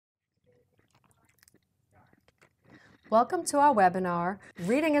Welcome to our webinar,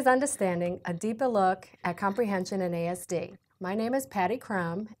 Reading is Understanding, a deeper look at comprehension in ASD. My name is Patty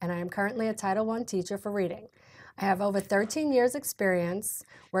Crumb, and I am currently a Title I teacher for reading. I have over 13 years experience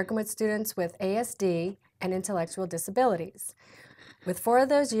working with students with ASD and intellectual disabilities, with 4 of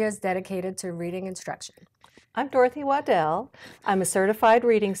those years dedicated to reading instruction. I'm Dorothy Waddell. I'm a certified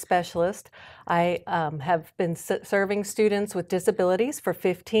reading specialist. I have been serving students with disabilities for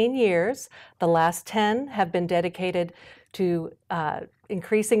 15 years. The last 10 have been dedicated to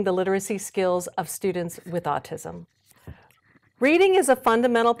increasing the literacy skills of students with autism. Reading is a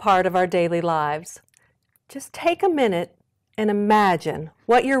fundamental part of our daily lives. Just take a minute and imagine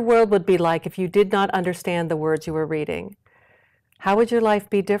what your world would be like if you did not understand the words you were reading. How would your life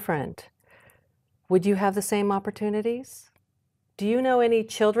be different? Would you have the same opportunities? Do you know any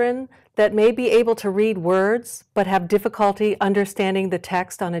children that may be able to read words but have difficulty understanding the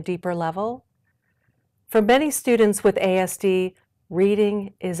text on a deeper level? For many students with ASD,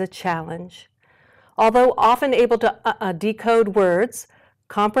 reading is a challenge. Although often able to decode words,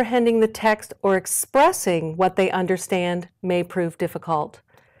 comprehending the text or expressing what they understand may prove difficult.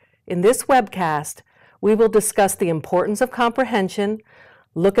 In this webcast, we will discuss the importance of comprehension,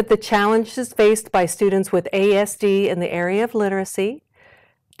 look at the challenges faced by students with ASD in the area of literacy,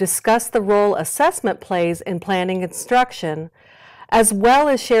 discuss the role assessment plays in planning instruction, as well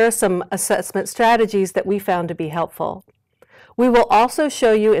as share some assessment strategies that we found to be helpful. We will also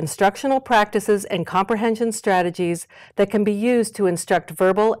show you instructional practices and comprehension strategies that can be used to instruct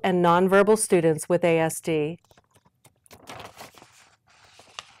verbal and nonverbal students with ASD.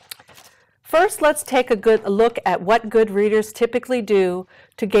 First, let's take a good look at what good readers typically do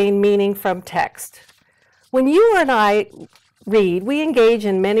to gain meaning from text. When you and I read, we engage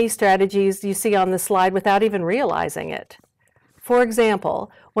in many strategies you see on the slide without even realizing it. For example,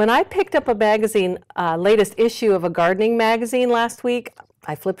 when I picked up a magazine, latest issue of a gardening magazine last week,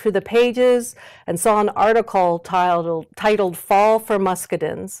 I flipped through the pages and saw an article titled Fall for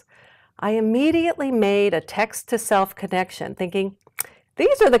Muscadines. I immediately made a text-to-self connection, thinking,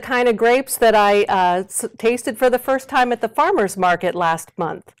 these are the kind of grapes that I tasted for the first time at the farmer's market last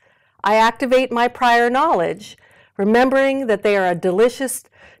month. I activate my prior knowledge, remembering that they are a delicious,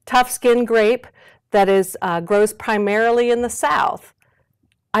 tough-skinned grape that grows primarily in the South.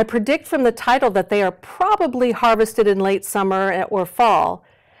 I predict from the title that they are probably harvested in late summer or fall,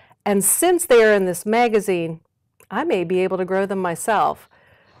 and since they are in this magazine, I may be able to grow them myself.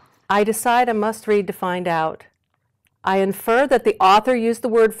 I decide I must read to find out. I infer that the author used the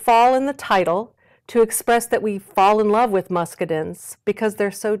word fall in the title to express that we fall in love with muscadines because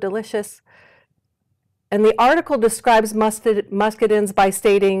they're so delicious. And the article describes muscadines by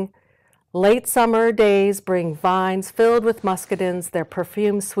stating, late summer days bring vines filled with muscadines, their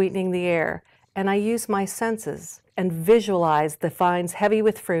perfume sweetening the air. And I use my senses and visualize the vines heavy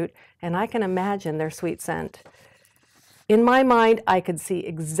with fruit, and I can imagine their sweet scent. In my mind, I could see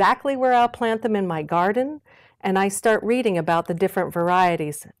exactly where I'll plant them in my garden, and I start reading about the different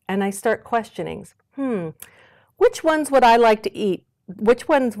varieties, and I start questioning, which ones would I like to eat? Which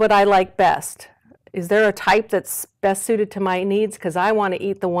ones would I like best? Is there a type that's best suited to my needs? Because I want to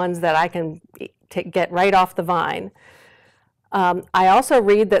eat the ones that I can get right off the vine. I also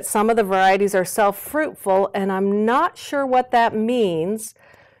read that some of the varieties are self-fruitful, and I'm not sure what that means,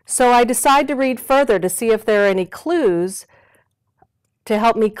 so I decide to read further to see if there are any clues to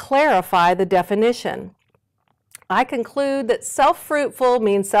help me clarify the definition. I conclude that self-fruitful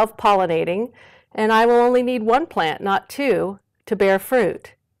means self-pollinating, and I will only need 1 plant, not 2, to bear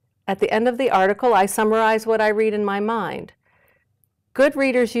fruit. At the end of the article, I summarize what I read in my mind. Good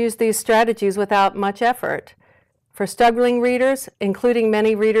readers use these strategies without much effort. For struggling readers, including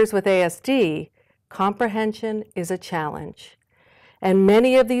many readers with ASD, comprehension is a challenge, and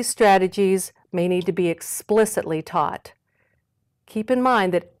many of these strategies may need to be explicitly taught. Keep in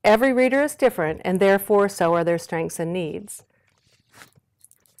mind that every reader is different, and therefore so are their strengths and needs.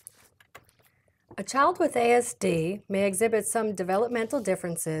 A child with ASD may exhibit some developmental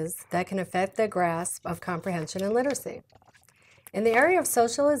differences that can affect their grasp of comprehension and literacy. In the area of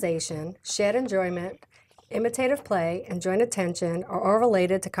socialization, shared enjoyment, imitative play, and joint attention are all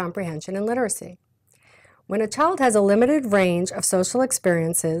related to comprehension and literacy. When a child has a limited range of social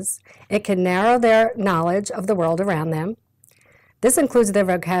experiences, it can narrow their knowledge of the world around them. This includes their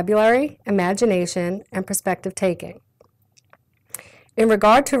vocabulary, imagination, and perspective taking. In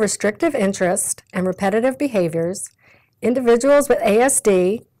regard to restrictive interest and repetitive behaviors, individuals with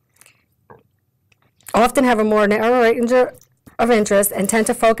ASD often have a more narrow range of interest and tend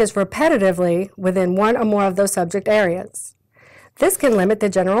to focus repetitively within one or more of those subject areas. This can limit their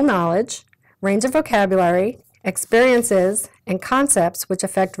general knowledge, range of vocabulary, experiences, and concepts which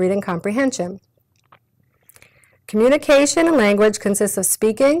affect reading comprehension. Communication and language consists of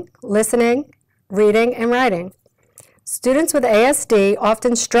speaking, listening, reading, and writing. Students with ASD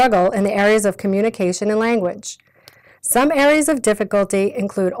often struggle in the areas of communication and language. Some areas of difficulty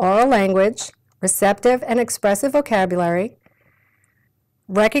include oral language, receptive and expressive vocabulary,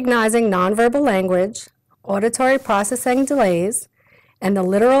 recognizing nonverbal language, auditory processing delays, and the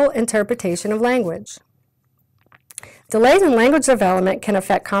literal interpretation of language. Delays in language development can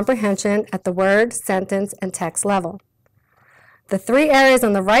affect comprehension at the word, sentence, and text level. The three areas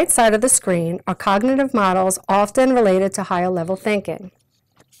on the right side of the screen are cognitive models often related to higher level thinking.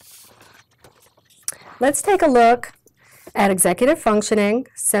 Let's take a look at executive functioning,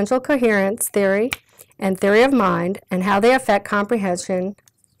 central coherence theory, and theory of mind, and how they affect comprehension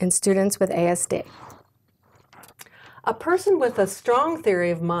in students with ASD. A person with a strong theory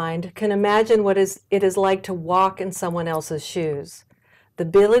of mind can imagine what it is like to walk in someone else's shoes. The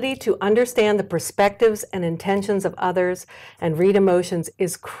ability to understand the perspectives and intentions of others and read emotions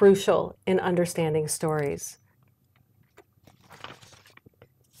is crucial in understanding stories.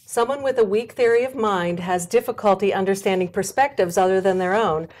 Someone with a weak theory of mind has difficulty understanding perspectives other than their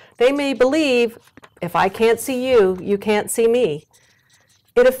own. They may believe, if I can't see you, you can't see me.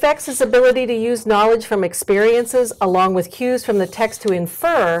 It affects his ability to use knowledge from experiences along with cues from the text to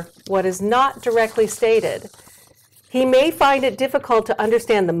infer what is not directly stated. He may find it difficult to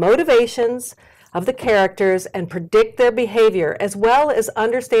understand the motivations of the characters and predict their behavior, as well as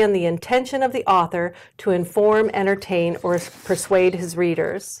understand the intention of the author to inform, entertain, or persuade his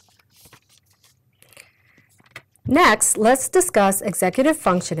readers. Next, let's discuss executive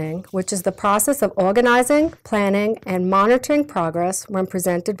functioning, which is the process of organizing, planning, and monitoring progress when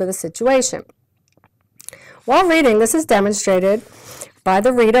presented with a situation. While reading, this is demonstrated by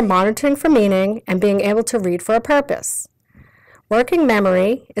the reader monitoring for meaning and being able to read for a purpose. Working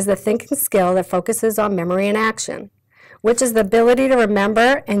memory is the thinking skill that focuses on memory and action, which is the ability to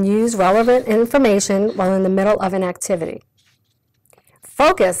remember and use relevant information while in the middle of an activity.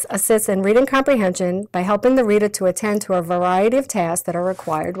 Focus assists in reading comprehension by helping the reader to attend to a variety of tasks that are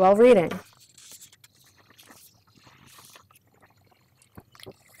required while reading.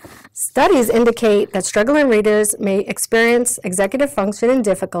 Studies indicate that struggling readers may experience executive functioning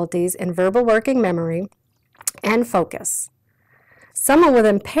difficulties in verbal working memory and focus. Someone with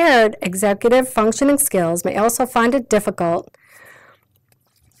impaired executive functioning skills may also find it difficult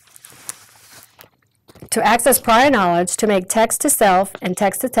to access prior knowledge, to make text-to-self and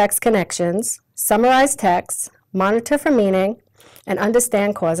text-to-text connections, summarize text, monitor for meaning, and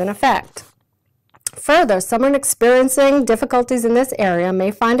understand cause and effect. Further, someone experiencing difficulties in this area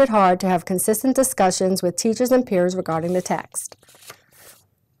may find it hard to have consistent discussions with teachers and peers regarding the text.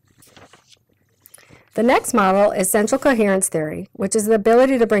 The next model is central coherence theory, which is the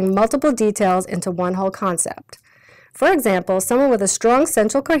ability to bring multiple details into one whole concept. For example, someone with a strong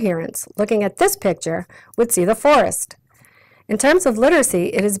central coherence, looking at this picture, would see the forest. In terms of literacy,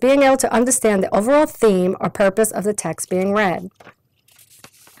 it is being able to understand the overall theme or purpose of the text being read.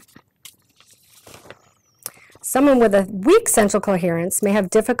 Someone with a weak central coherence may have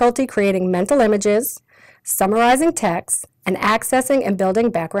difficulty creating mental images, summarizing text, and accessing and building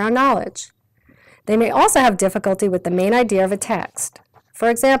background knowledge. They may also have difficulty with the main idea of a text. For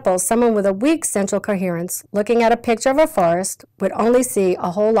example, someone with a weak central coherence looking at a picture of a forest would only see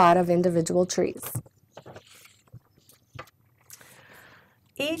a whole lot of individual trees.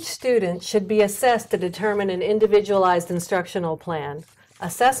 Each student should be assessed to determine an individualized instructional plan.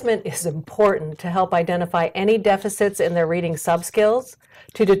 Assessment is important to help identify any deficits in their reading subskills,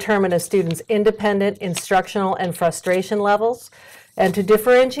 to determine a student's independent instructional and frustration levels, and to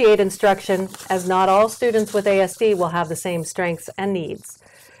differentiate instruction, as not all students with ASD will have the same strengths and needs.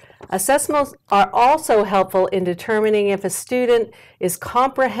 Assessments are also helpful in determining if a student is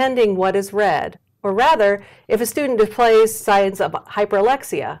comprehending what is read, or rather, if a student displays signs of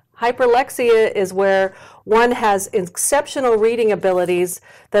hyperlexia. Hyperlexia is where one has exceptional reading abilities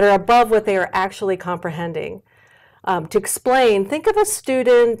that are above what they are actually comprehending. To explain, think of a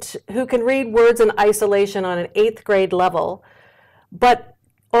student who can read words in isolation on an 8th grade level, but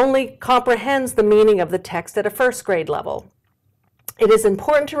only comprehends the meaning of the text at a 1st grade level. It is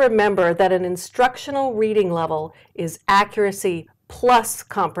important to remember that an instructional reading level is accuracy plus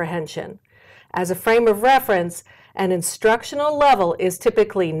comprehension. As a frame of reference, an instructional level is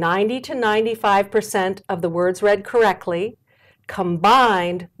typically 90 to 95% of the words read correctly,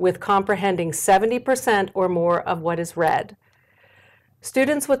 combined with comprehending 70% or more of what is read.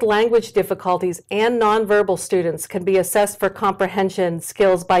 Students with language difficulties and nonverbal students can be assessed for comprehension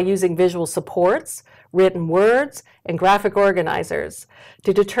skills by using visual supports, written words, and graphic organizers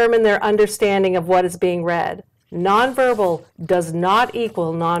to determine their understanding of what is being read. Nonverbal does not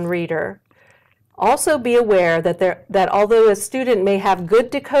equal non-reader. Also be aware that although a student may have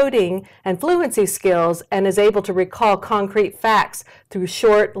good decoding and fluency skills and is able to recall concrete facts through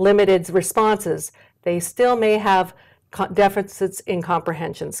short, limited responses, they still may have deficits in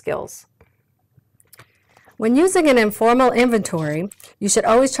comprehension skills. When using an informal inventory, you should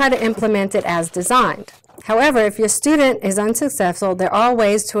always try to implement it as designed. However, if your student is unsuccessful, there are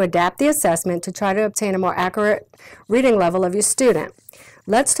ways to adapt the assessment to try to obtain a more accurate reading level of your student.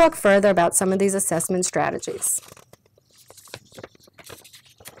 Let's talk further about some of these assessment strategies.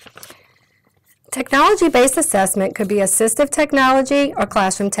 Technology-based assessment could be assistive technology or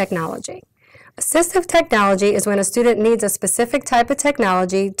classroom technology. Assistive technology is when a student needs a specific type of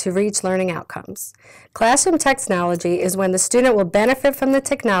technology to reach learning outcomes. Classroom technology is when the student will benefit from the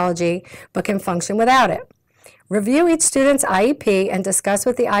technology but can function without it. Review each student's IEP and discuss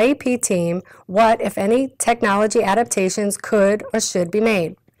with the IEP team what, if any, technology adaptations could or should be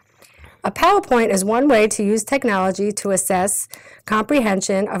made. A PowerPoint is one way to use technology to assess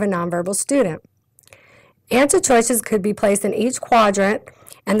comprehension of a nonverbal student. Answer choices could be placed in each quadrant,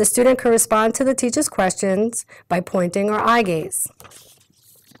 and the student could respond to the teacher's questions by pointing or eye gaze.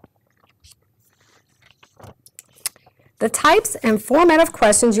 The types and format of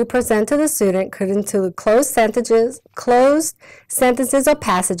questions you present to the student could include closed sentences or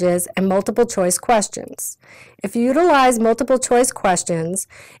passages, and multiple choice questions. If you utilize multiple choice questions,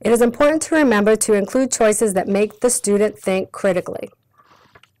 it is important to remember to include choices that make the student think critically.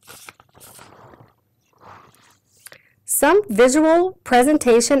 Some visual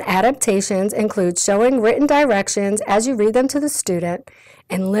presentation adaptations include showing written directions as you read them to the student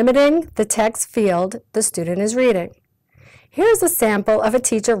and limiting the text field the student is reading. Here's a sample of a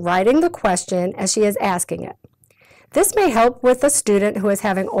teacher writing the question as she is asking it. This may help with a student who is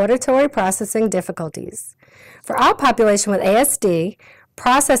having auditory processing difficulties. For our population with ASD,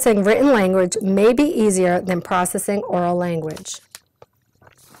 processing written language may be easier than processing oral language.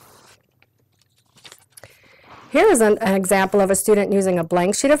 Here is an example of a student using a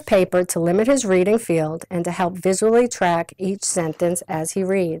blank sheet of paper to limit his reading field and to help visually track each sentence as he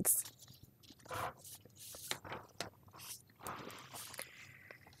reads.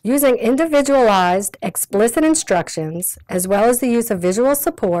 Using individualized, explicit instructions, as well as the use of visual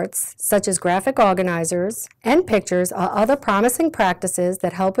supports, such as graphic organizers and pictures, are other promising practices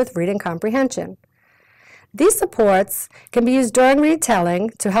that help with reading comprehension. These supports can be used during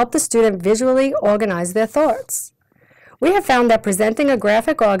retelling to help the student visually organize their thoughts. We have found that presenting a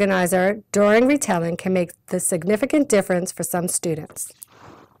graphic organizer during retelling can make the significant difference for some students.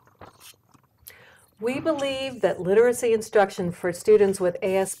 We believe that literacy instruction for students with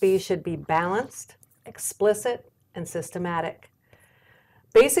ASB should be balanced, explicit, and systematic.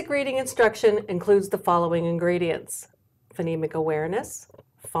 Basic reading instruction includes the following ingredients: phonemic awareness,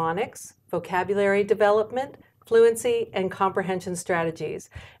 phonics, vocabulary development, fluency, and comprehension strategies.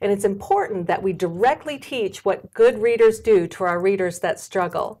 And it's important that we directly teach what good readers do to our readers that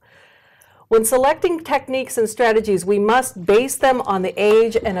struggle. When selecting techniques and strategies, we must base them on the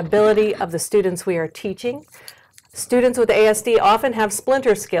age and ability of the students we are teaching. Students with ASD often have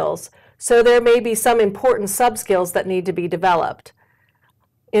splinter skills, so there may be some important sub-skills that need to be developed.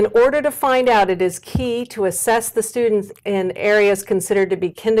 In order to find out, it is key to assess the students in areas considered to be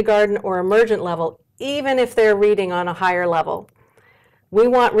kindergarten or emergent level, even if they're reading on a higher level. We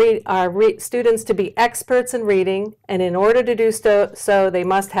want our students to be experts in reading, and in order to do so, they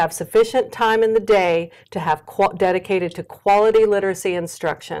must have sufficient time in the day to have dedicated to quality literacy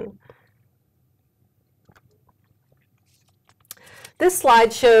instruction. This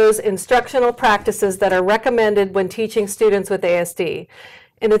slide shows instructional practices that are recommended when teaching students with ASD.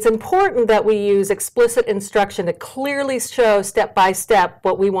 And it's important that we use explicit instruction to clearly show step by step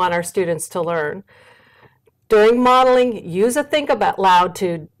what we want our students to learn. During modeling, use a think about loud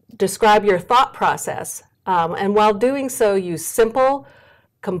to describe your thought process. And while doing so, use simple,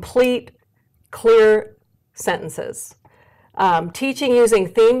 complete, clear sentences. Teaching using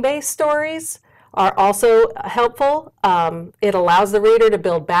theme-based stories are also helpful. It allows the reader to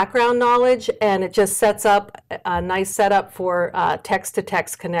build background knowledge, and it just sets up a nice setup for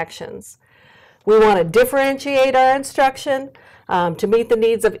text-to-text connections. We want to differentiate our instruction to meet the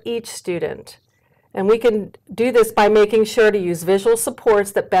needs of each student. And we can do this by making sure to use visual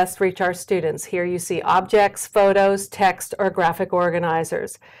supports that best reach our students. Here you see objects, photos, text, or graphic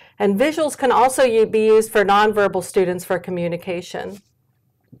organizers. And visuals can also be used for nonverbal students for communication.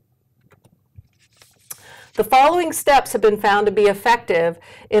 The following steps have been found to be effective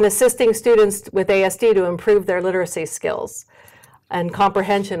in assisting students with ASD to improve their literacy skills and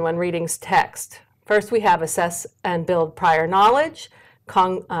comprehension when reading text. First, we have assess and build prior knowledge,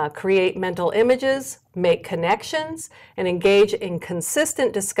 create mental images, make connections, and engage in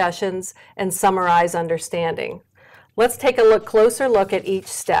consistent discussions and summarize understanding. Let's take a closer look at each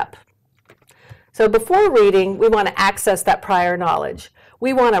step. So before reading, we want to access that prior knowledge.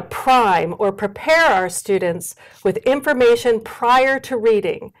 We want to prime or prepare our students with information prior to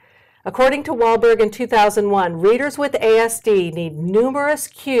reading. According to Wahlberg in 2001, readers with ASD need numerous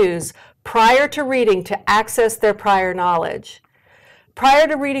cues prior to reading to access their prior knowledge. Prior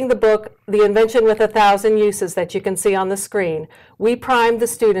to reading the book, The Invention with 1,000 Uses that you can see on the screen, we primed the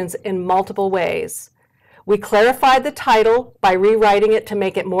students in multiple ways. We clarified the title by rewriting it to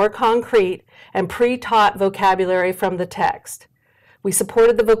make it more concrete and pre-taught vocabulary from the text. We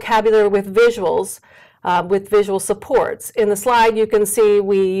supported the vocabulary with visuals, with visual supports. In the slide you can see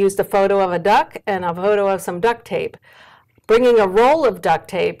we used a photo of a duck and a photo of some duct tape. Bringing a roll of duct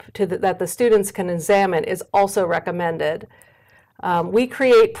tape that the students can examine is also recommended. We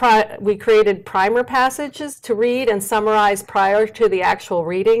created primer passages to read and summarize prior to the actual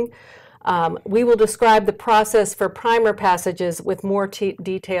reading. We will describe the process for primer passages with more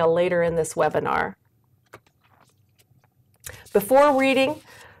detail later in this webinar. Before reading,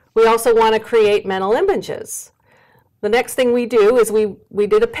 we also want to create mental images. The next thing we do is we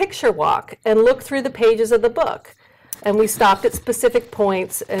did a picture walk and looked through the pages of the book. And we stopped at specific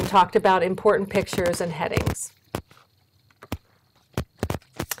points and talked about important pictures and headings.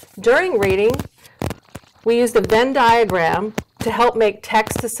 During reading, we used a Venn diagram to help make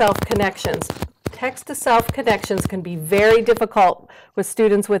text-to-self connections. Text-to-self connections can be very difficult with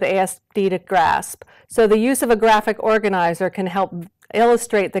students with ASD to grasp, so the use of a graphic organizer can help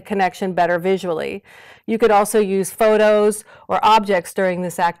illustrate the connection better visually. You could also use photos or objects during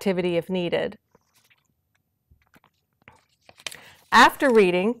this activity if needed. After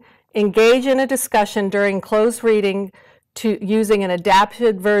reading, engage in a discussion during closed reading using an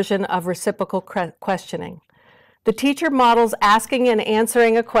adapted version of reciprocal questioning. The teacher models asking and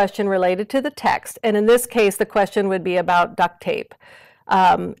answering a question related to the text, and in this case, the question would be about duct tape.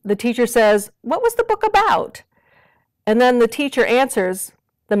 The teacher says, "What was the book about?" And then the teacher answers,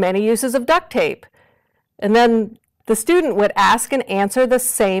 "The many uses of duct tape." And then the student would ask and answer the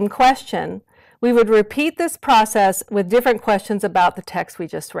same question. We would repeat this process with different questions about the text we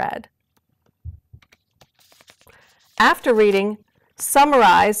just read. After reading,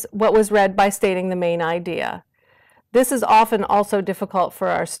 summarize what was read by stating the main idea. This is often also difficult for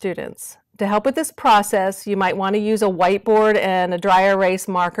our students. To help with this process, you might want to use a whiteboard and a dry erase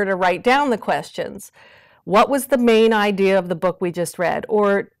marker to write down the questions. What was the main idea of the book we just read?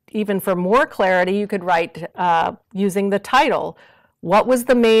 Or even for more clarity, you could write using the title. What was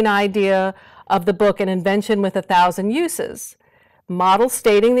the main idea of the book, An Invention with 1,000 Uses? Model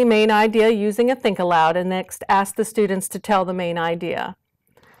stating the main idea using a think aloud, and next ask the students to tell the main idea.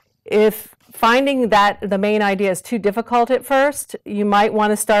 If finding that the main idea is too difficult at first, you might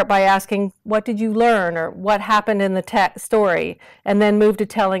want to start by asking, what did you learn, or what happened in the story, and then move to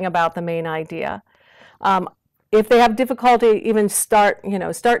telling about the main idea. If they have difficulty, even start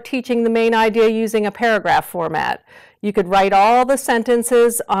teaching the main idea using a paragraph format. You could write all the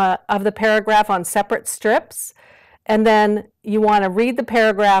sentences of the paragraph on separate strips, and then you want to read the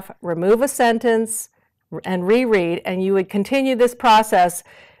paragraph, remove a sentence, and reread, and you would continue this process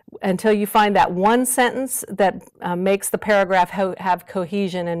until you find that one sentence that makes the paragraph have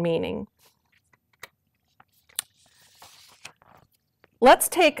cohesion and meaning. Let's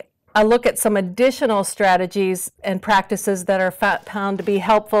take a look at some additional strategies and practices that are found to be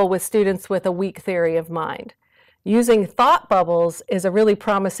helpful with students with a weak theory of mind. Using thought bubbles is a really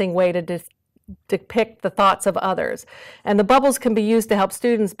promising way to depict the thoughts of others. And the bubbles can be used to help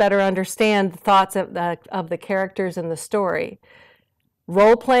students better understand the thoughts of the characters in the story.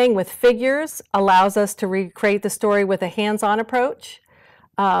 Role-playing with figures allows us to recreate the story with a hands-on approach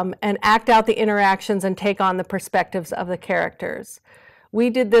and act out the interactions and take on the perspectives of the characters. We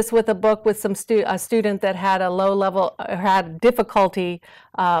did this with a book with a student that had a low level, had difficulty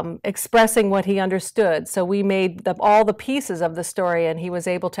expressing what he understood. So we made all the pieces of the story, and he was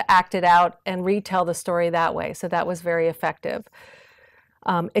able to act it out and retell the story that way. So that was very effective.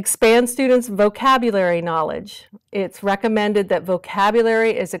 Expand students' vocabulary knowledge. It's recommended that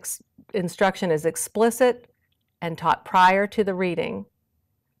vocabulary instruction is explicit and taught prior to the reading.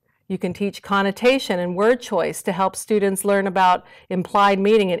 You can teach connotation and word choice to help students learn about implied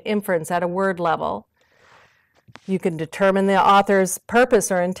meaning and inference at a word level. You can determine the author's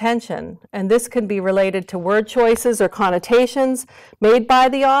purpose or intention, and this can be related to word choices or connotations made by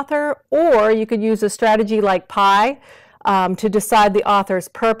the author, or you could use a strategy like PI to decide the author's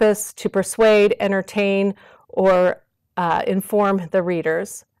purpose to persuade, entertain, or inform the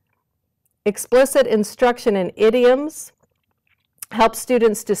readers. Explicit instruction in idioms helps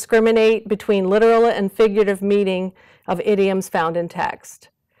students discriminate between literal and figurative meaning of idioms found in text.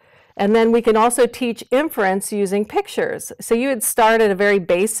 And then we can also teach inference using pictures. So you would start at a very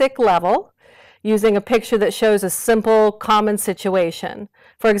basic level using a picture that shows a simple, common situation.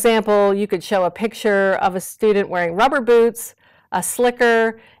 For example, you could show a picture of a student wearing rubber boots, a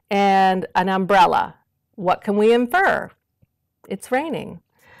slicker, and an umbrella. What can we infer? It's raining.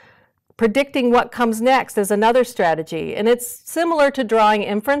 Predicting what comes next is another strategy, and it's similar to drawing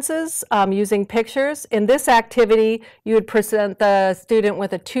inferences using pictures. In this activity, you would present the student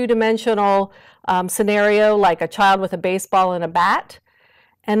with a two-dimensional scenario, like a child with a baseball and a bat,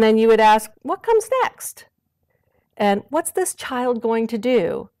 and then you would ask, what comes next? And what's this child going to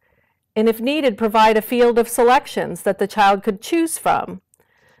do? And if needed, provide a field of selections that the child could choose from.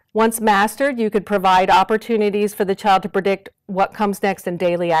 Once mastered, you could provide opportunities for the child to predict what comes next in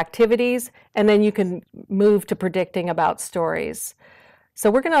daily activities, and then you can move to predicting about stories.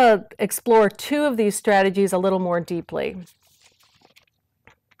 So we're going to explore two of these strategies a little more deeply.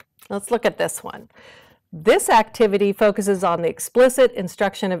 Let's look at this one. This activity focuses on the explicit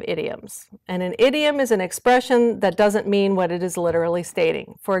instruction of idioms. And an idiom is an expression that doesn't mean what it is literally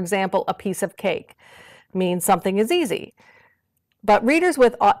stating. For example, a piece of cake means something is easy. But readers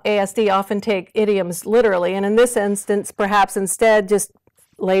with ASD often take idioms literally, and in this instance, perhaps instead just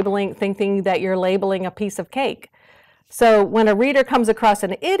thinking that you're labeling a piece of cake. So when a reader comes across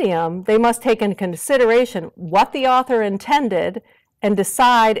an idiom, they must take into consideration what the author intended and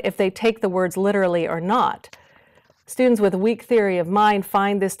decide if they take the words literally or not. Students with a weak theory of mind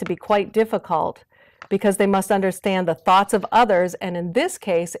find this to be quite difficult because they must understand the thoughts of others, and in this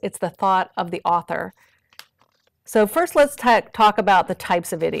case, it's the thought of the author. So first, let's talk about the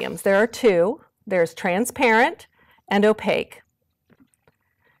types of idioms. There are two. There's transparent and opaque.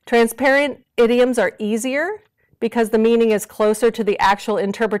 Transparent idioms are easier because the meaning is closer to the actual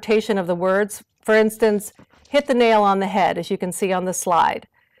interpretation of the words. For instance, hit the nail on the head, as you can see on the slide.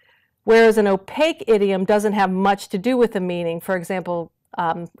 Whereas an opaque idiom doesn't have much to do with the meaning. For example,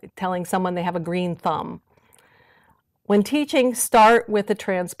 telling someone they have a green thumb. When teaching, start with the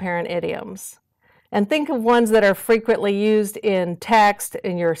transparent idioms. And think of ones that are frequently used in text,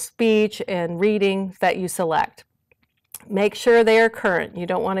 in your speech, and reading that you select. Make sure they are current. You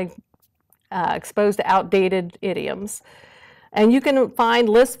don't want to expose to outdated idioms. And you can find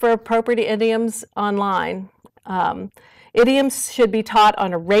lists for appropriate idioms online. Idioms should be taught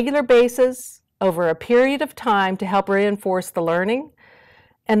on a regular basis over a period of time to help reinforce the learning.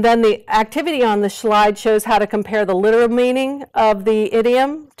 And then the activity on the slide shows how to compare the literal meaning of the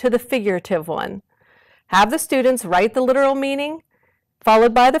idiom to the figurative one. Have the students write the literal meaning,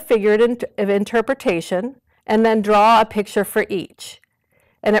 followed by the figurative interpretation, and then draw a picture for each.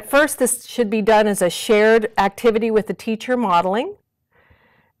 And at first, this should be done as a shared activity with the teacher modeling.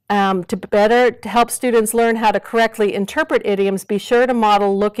 To help students learn how to correctly interpret idioms, be sure to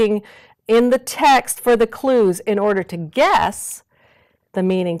model looking in the text for the clues in order to guess the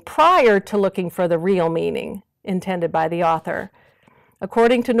meaning prior to looking for the real meaning intended by the author.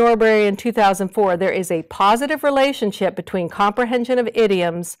 According to Norbury in 2004, there is a positive relationship between comprehension of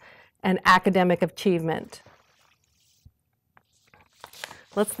idioms and academic achievement.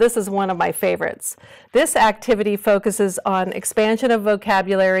 This is one of my favorites. This activity focuses on expansion of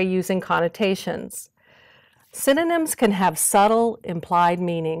vocabulary using connotations. Synonyms can have subtle implied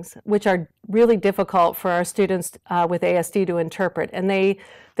meanings, which are really difficult for our students with ASD to interpret, and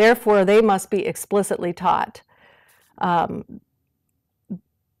therefore they must be explicitly taught.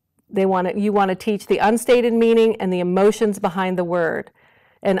 You want to teach the unstated meaning and the emotions behind the word.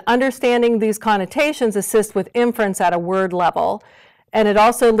 And understanding these connotations assists with inference at a word level. And it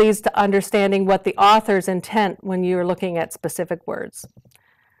also leads to understanding what the author's intent when you're looking at specific words.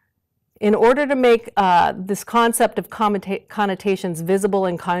 In order to make this concept of connotations visible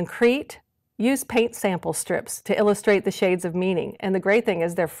and concrete, use paint sample strips to illustrate the shades of meaning. And the great thing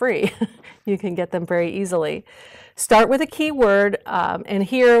is they're free. You can get them very easily. Start with a key word, and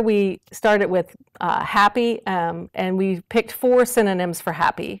here we started with happy, and we picked 4 synonyms for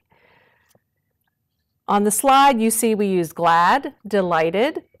happy. On the slide, you see we use glad,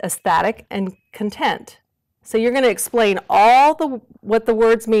 delighted, ecstatic, and content. So you're going to explain what the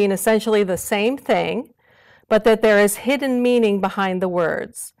words mean, essentially the same thing, but that there is hidden meaning behind the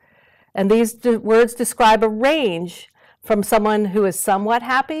words. And these words describe a range from someone who is somewhat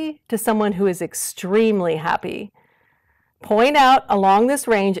happy to someone who is extremely happy. Point out along this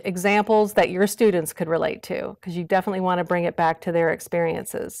range examples that your students could relate to, because you definitely want to bring it back to their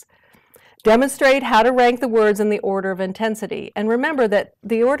experiences. Demonstrate how to rank the words in the order of intensity. And remember that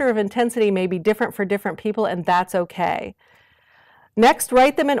the order of intensity may be different for different people, and that's okay. Next,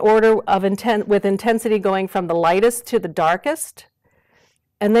 write them in order of with intensity going from the lightest to the darkest.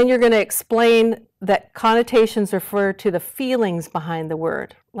 And then you're going to explain that connotations refer to the feelings behind the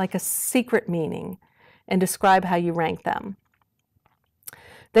word, like a secret meaning, and describe how you rank them.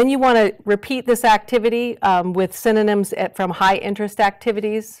 Then you want to repeat this activity with synonyms from high interest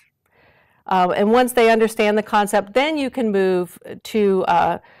activities. And once they understand the concept, then you can move to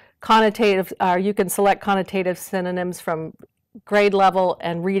connotative, you can select connotative synonyms from grade level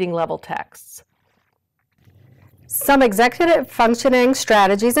and reading level texts. Some executive functioning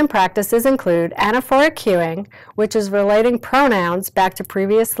strategies and practices include anaphoric cueing, which is relating pronouns back to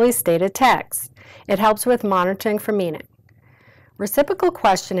previously stated text. It helps with monitoring for meaning. Reciprocal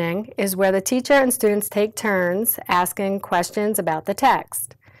questioning is where the teacher and students take turns asking questions about the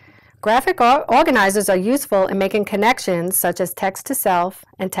text. Graphic organizers are useful in making connections such as text to self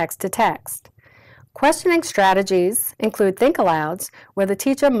and text to text. Questioning strategies include think-alouds, where the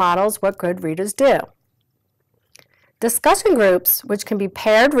teacher models what good readers do. Discussion groups, which can be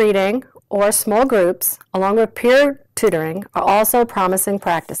paired reading or small groups, along with peer tutoring, are also promising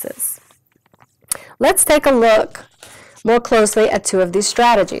practices. Let's take a look more closely at two of these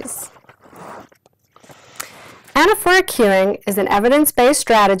strategies. Anaphoric cueing is an evidence-based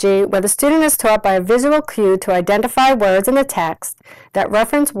strategy where the student is taught by a visual cue to identify words in the text that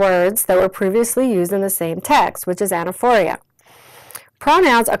reference words that were previously used in the same text, which is anaphoria.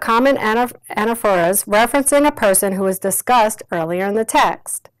 Pronouns are common anaphoras referencing a person who was discussed earlier in the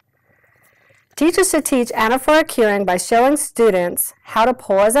text. Teachers should teach anaphoric cueing by showing students how to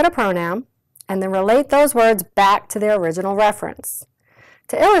pause at a pronoun and then relate those words back to their original reference.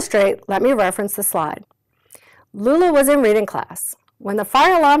 To illustrate, let me reference the slide. Lulu was in reading class. When the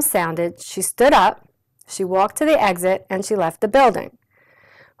fire alarm sounded, she stood up, she walked to the exit, and she left the building.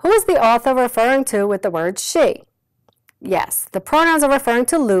 Who is the author referring to with the word she? Yes, the pronouns are referring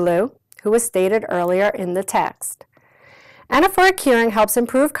to Lulu, who was stated earlier in the text. Anaphoric cueing helps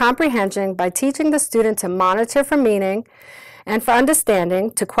improve comprehension by teaching the student to monitor for meaning and for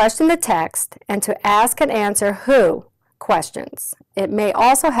understanding, to question the text, and to ask and answer who questions. It may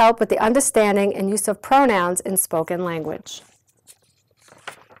also help with the understanding and use of pronouns in spoken language.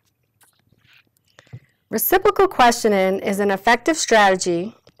 Reciprocal questioning is an effective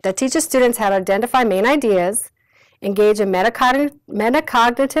strategy that teaches students how to identify main ideas, engage in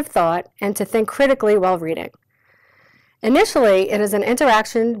metacognitive thought, and to think critically while reading. Initially, it is an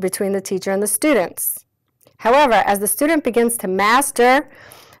interaction between the teacher and the students. However, as the student begins to master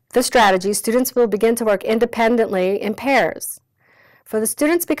the strategy, students will begin to work independently in pairs. For the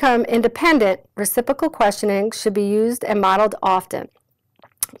students to become independent, reciprocal questioning should be used and modeled often.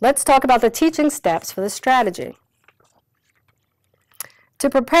 Let's talk about the teaching steps for the strategy. To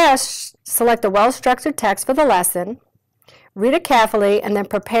prepare, select a well-structured text for the lesson, read it carefully, and then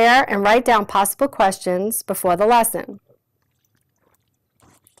prepare and write down possible questions before the lesson.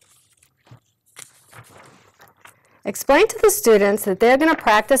 Explain to the students that they're going to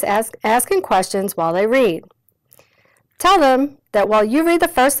practice asking questions while they read. Tell them that while you read the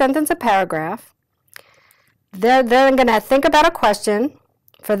first sentence or paragraph, they're going to think about a question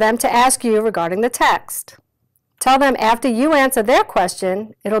for them to ask you regarding the text. Tell them after you answer their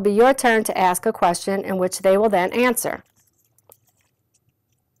question, it'll be your turn to ask a question in which they will then answer.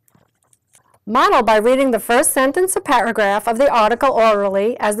 Model by reading the first sentence or paragraph of the article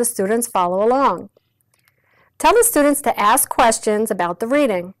orally as the students follow along. Tell the students to ask questions about the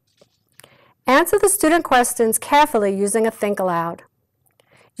reading. Answer the student questions carefully using a think aloud.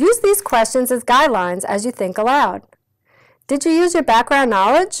 Use these questions as guidelines as you think aloud. Did you use your background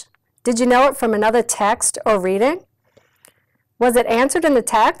knowledge? Did you know it from another text or reading? Was it answered in the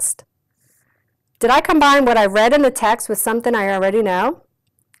text? Did I combine what I read in the text with something I already know?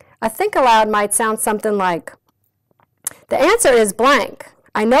 A think aloud might sound something like, the answer is blank.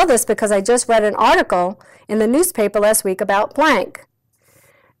 I know this because I just read an article in the newspaper last week about blank.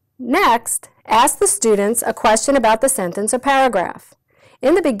 Next, ask the students a question about the sentence or paragraph.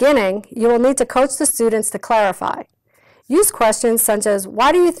 In the beginning, you will need to coach the students to clarify. Use questions such as,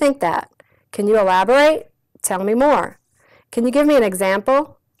 why do you think that? Can you elaborate? Tell me more. Can you give me an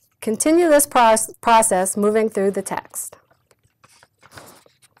example? Continue this process moving through the text.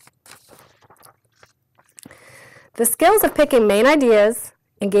 The skills of picking main ideas,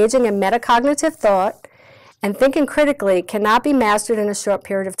 engaging in metacognitive thought, and thinking critically cannot be mastered in a short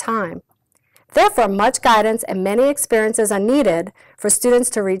period of time. Therefore, much guidance and many experiences are needed for students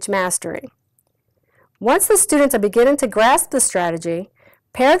to reach mastery. Once the students are beginning to grasp the strategy,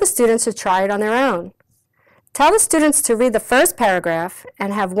 pair the students to try it on their own. Tell the students to read the first paragraph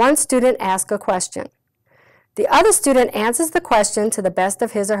and have one student ask a question. The other student answers the question to the best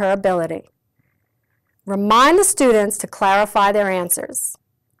of his or her ability. Remind the students to clarify their answers.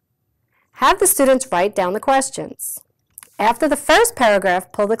 Have the students write down the questions. After the first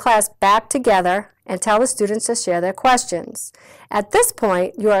paragraph, pull the class back together and tell the students to share their questions. At this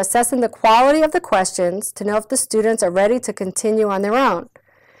point, you are assessing the quality of the questions to know if the students are ready to continue on their own.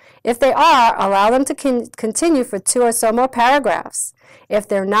 If they are, allow them to continue for 2 or so more paragraphs. If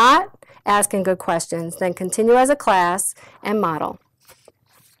they're not asking good questions, then continue as a class and model.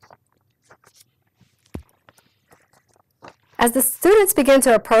 As the students begin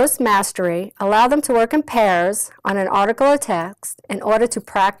to approach mastery, allow them to work in pairs on an article or text in order to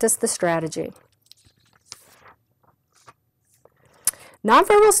practice the strategy.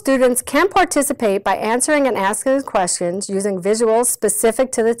 Nonverbal students can participate by answering and asking questions using visuals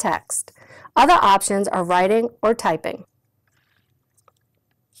specific to the text. Other options are writing or typing.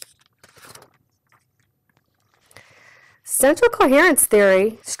 Central coherence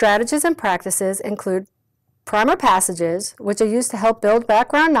theory strategies and practices include primer passages, which are used to help build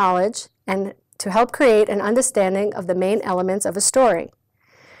background knowledge and to help create an understanding of the main elements of a story.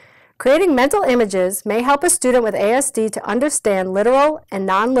 Creating mental images may help a student with ASD to understand literal and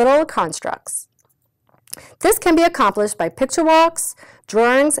non-literal constructs. This can be accomplished by picture walks,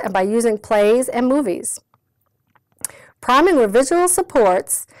 drawings, and by using plays and movies. Priming with visual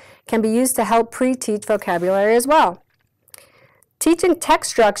supports can be used to help pre-teach vocabulary as well. Teaching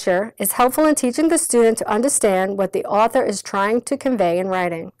text structure is helpful in teaching the student to understand what the author is trying to convey in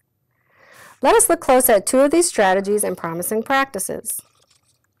writing. Let us look closer at 2 of these strategies and promising practices.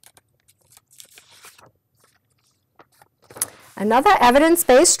 Another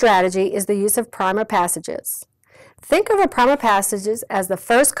evidence-based strategy is the use of primer passages. Think of a primer passages as the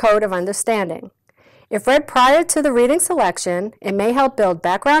first code of understanding. If read prior to the reading selection, it may help build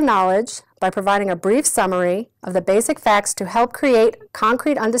background knowledge by providing a brief summary of the basic facts to help create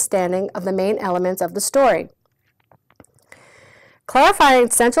concrete understanding of the main elements of the story. Clarifying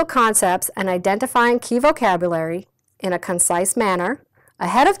central concepts and identifying key vocabulary in a concise manner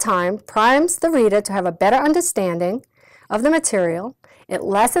ahead of time primes the reader to have a better understanding of the material. It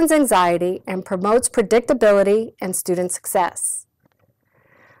lessens anxiety and promotes predictability and student success.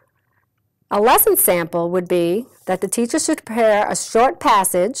 A lesson sample would be that the teacher should prepare a short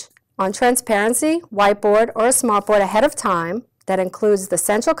passage on transparency, whiteboard, or a smartboard ahead of time that includes the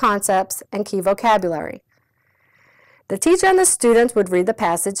central concepts and key vocabulary. The teacher and the students would read the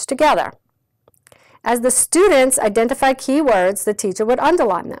passage together. As the students identify key words, the teacher would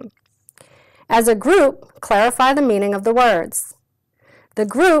underline them. As a group, clarify the meaning of the words. The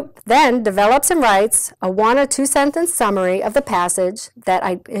group then develops and writes a 1 or 2 sentence summary of the passage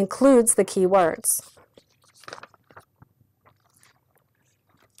that includes the key words.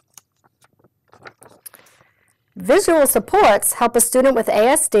 Visual supports help a student with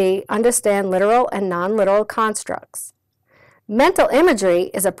ASD understand literal and non-literal constructs. Mental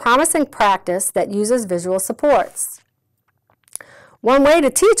imagery is a promising practice that uses visual supports. One way to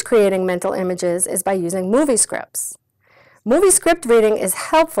teach creating mental images is by using movie scripts. Movie script reading is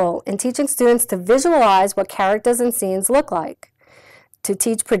helpful in teaching students to visualize what characters and scenes look like, to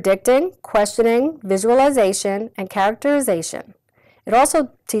teach predicting, questioning, visualization, and characterization. It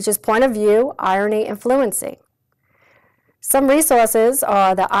also teaches point of view, irony, and fluency. Some resources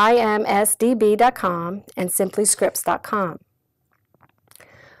are the imsdb.com and simplyscripts.com.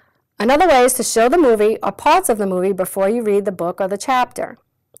 Another way is to show the movie or parts of the movie before you read the book or the chapter.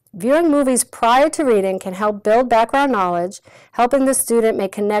 Viewing movies prior to reading can help build background knowledge, helping the student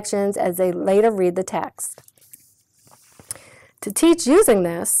make connections as they later read the text. To teach using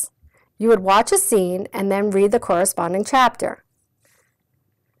this, you would watch a scene and then read the corresponding chapter.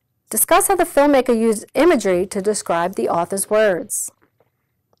 Discuss how the filmmaker used imagery to describe the author's words.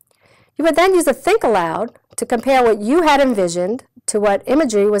 You would then use a think aloud to compare what you had envisioned to what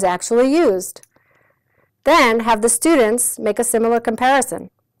imagery was actually used. Then have the students make a similar comparison.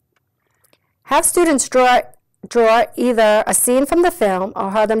 Have students draw either a scene from the film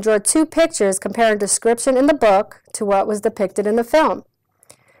or have them draw 2 pictures comparing description in the book to what was depicted in the film.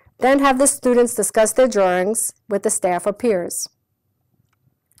 Then have the students discuss their drawings with the staff or peers.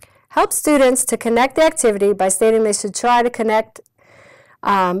 Help students to connect the activity by stating they should try to connect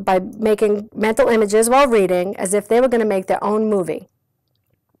by making mental images while reading as if they were going to make their own movie.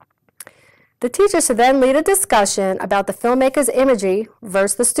 The teacher should then lead a discussion about the filmmaker's imagery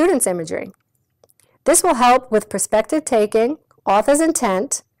versus the student's imagery. This will help with perspective taking, author's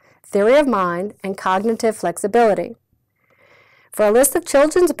intent, theory of mind, and cognitive flexibility. For a list of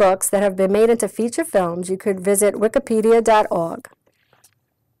children's books that have been made into feature films, you could visit wikipedia.org.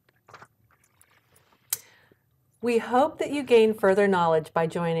 We hope that you gain further knowledge by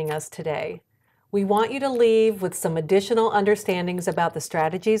joining us today. We want you to leave with some additional understandings about the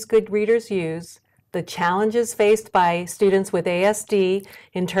strategies good readers use, the challenges faced by students with ASD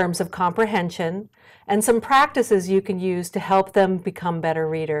in terms of comprehension, and some practices you can use to help them become better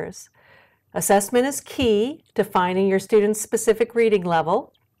readers. Assessment is key to finding your student's specific reading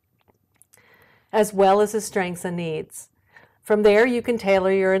level, as well as his strengths and needs. From there, you can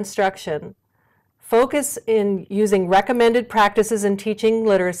tailor your instruction. Focus in using recommended practices in teaching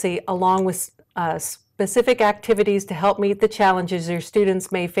literacy along with specific activities to help meet the challenges your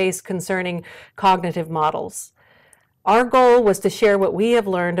students may face concerning cognitive models. Our goal was to share what we have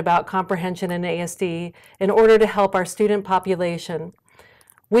learned about comprehension in ASD in order to help our student population.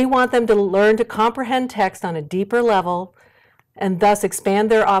 We want them to learn to comprehend text on a deeper level and thus expand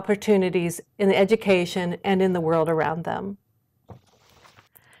their opportunities in education and in the world around them.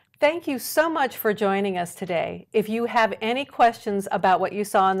 Thank you so much for joining us today. If you have any questions about what you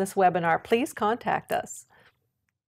saw in this webinar, please contact us.